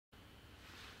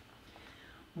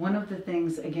One of the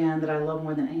things, again, that I love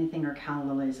more than anything are calla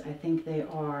lilies. I think they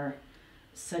are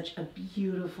such a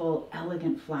beautiful,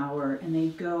 elegant flower, and they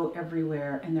go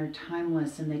everywhere, and they're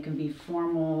timeless, and they can be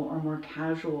formal or more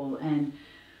casual, and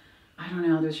I don't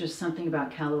know, there's just something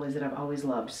about calla lilies that I've always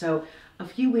loved. So a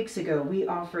few weeks ago, we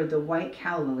offered the white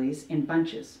calla lilies in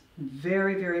bunches.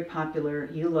 Very, very popular.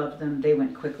 You loved them. They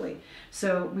went quickly.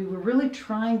 So we were really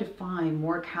trying to find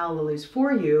more calla lilies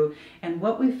for you, and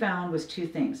what we found was two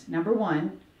things. Number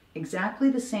one, exactly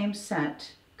the same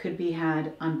set could be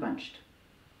had unbunched,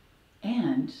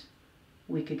 and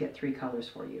we could get 3 colors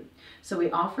for you. So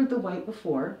we offered the white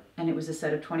before, and it was a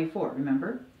set of 24,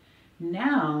 remember?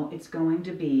 Now it's going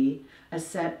to be a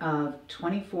set of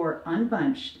 24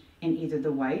 unbunched in either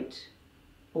the white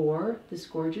or this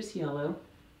gorgeous yellow.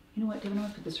 You know what, David, I'm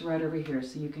gonna put this right over here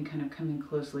so you can kind of come in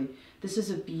closely. This is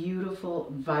a beautiful,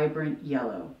 vibrant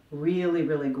yellow. Really,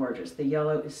 really gorgeous. The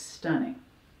yellow is stunning.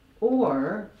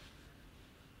 Or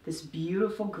this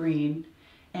beautiful green,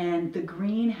 and the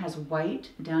green has white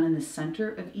down in the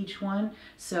center of each one.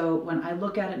 So when I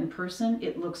look at it in person,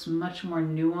 it looks much more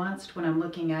nuanced. When I'm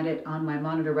looking at it on my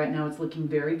monitor right now, it's looking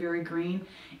very, very green.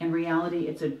 In reality,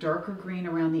 it's a darker green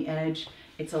around the edge.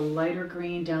 It's a lighter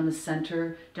green down the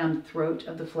center, down the throat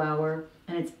of the flower,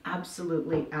 and it's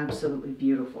absolutely, absolutely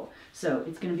beautiful. So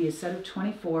it's going to be a set of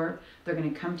 24. They're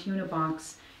going to come to you in a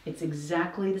box. It's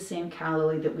exactly the same calla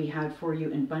lily that we had for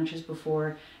you in bunches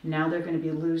before. Now they're going to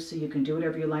be loose, so you can do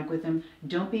whatever you like with them.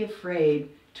 Don't be afraid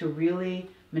to really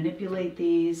manipulate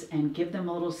these and give them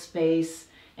a little space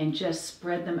and just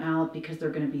spread them out, because they're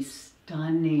going to be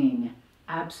stunning.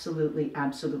 Absolutely,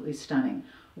 absolutely stunning.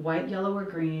 White, yellow, or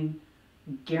green.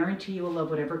 Guarantee you will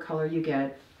love whatever color you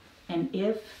get. And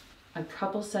if a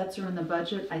couple sets are in the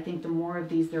budget, I think the more of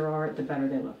these there are, the better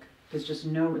they look. There's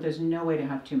no way to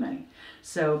have too many.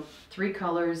 So 3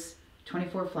 colors,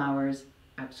 24 flowers,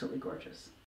 absolutely gorgeous.